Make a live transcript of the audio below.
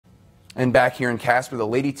And back here in Casper, the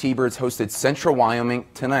Lady T-Birds hosted Central Wyoming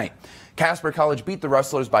tonight. Casper College beat the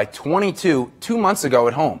Rustlers by 22 2 months ago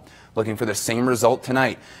at home, looking for the same result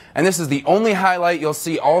tonight. And this is the only highlight you'll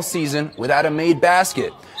see all season without a made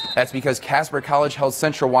basket. That's because Casper College held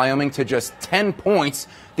Central Wyoming to just 10 points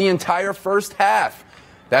the entire first half.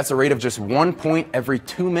 That's a rate of just 1 point every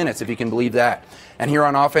 2 minutes, if you can believe that. And here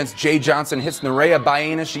on offense, Jay Johnson hits Nerea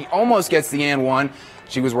Baena. She almost gets the and one.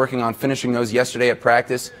 She was working on finishing those yesterday at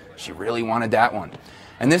practice. She really wanted that one.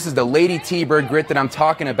 And this is the Lady T-Bird grit that I'm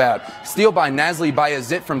talking about. Steal by Nazli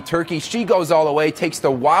Bayazit from Turkey. She goes all the way, takes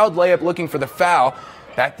the wild layup looking for the foul.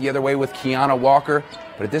 Back the other way with Kiana Walker.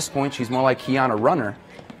 But at this point, she's more like Kiana Runner.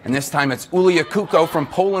 And this time it's Ulia Kuko from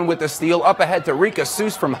Poland with the steal. Up ahead to Rika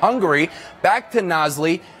Sus from Hungary. Back to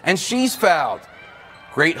Nazli, and she's fouled.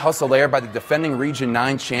 Great hustle there by the defending Region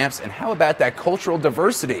 9 champs. And how about that cultural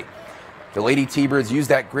diversity? The Lady T-Birds used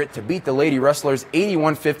that grit to beat the Lady Rustlers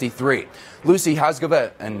 81-53. Lucy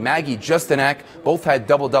Hasgova and Maggie Justinak both had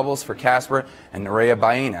double-doubles for Casper, and Nerea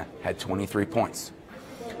Baena had 23 points.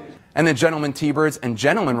 And the Gentlemen T-Birds and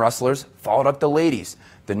Gentlemen Rustlers followed up the ladies.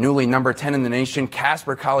 The newly number 10 in the nation,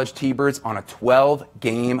 Casper College T-Birds on a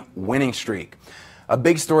 12-game winning streak. A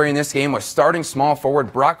big story in this game was starting small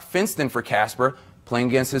forward Brock Finston for Casper, playing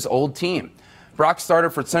against his old team. Brock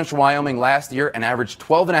started for Central Wyoming last year and averaged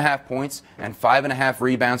 12.5 points and 5.5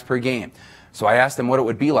 rebounds per game. So I asked him what it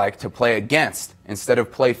would be like to play against instead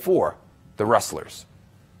of play for the Rustlers.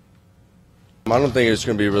 I don't think it's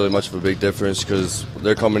going to be really much of a big difference because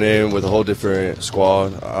they're coming in with a whole different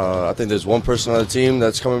squad. I think there's one person on the team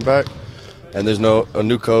that's coming back, and there's a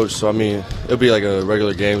new coach. So, I mean, it'll be like a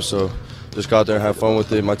regular game, so just go out there and have fun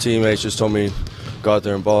with it. My teammates just told me go out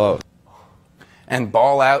there and ball out. And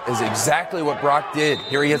ball out is exactly what Brock did.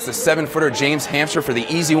 Here he hits the 7-footer James Hampshire for the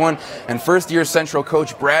easy one. And first-year Central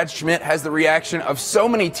coach Brad Schmidt has the reaction of so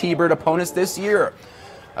many T-Bird opponents this year.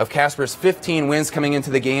 Of Casper's 15 wins coming into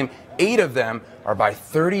the game, 8 of them are by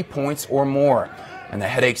 30 points or more. And the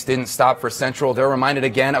headaches didn't stop for Central. They're reminded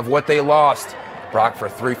again of what they lost. Brock for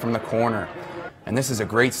 3 from the corner. And this is a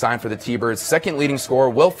great sign for the T-Birds. Second leading scorer,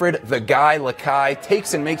 Wilfred the Guy Lakai,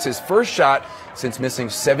 takes and makes his first shot since missing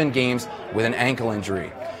 7 games with an ankle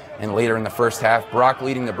injury. And later in the first half, Brock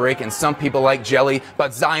leading the break, and some people like jelly,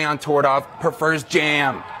 but Zion Tordov prefers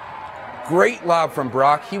jam. Great lob from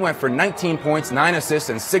Brock. He went for 19 points, 9 assists,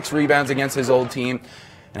 and 6 rebounds against his old team.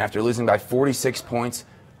 And after losing by 46 points,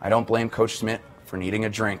 I don't blame Coach Schmidt for needing a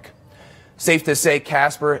drink. Safe to say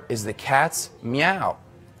Casper is the cat's meow.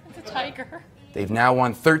 It's a tiger. They've now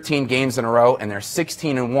won 13 games in a row, and they're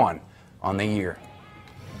 16-1 on the year.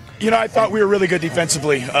 You know, I thought we were really good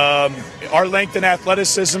defensively. Our length and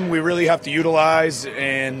athleticism we really have to utilize,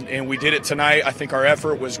 and we did it tonight. I think our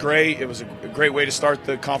effort was great. It was a great way to start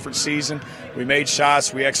the conference season. We made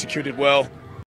shots. We executed well.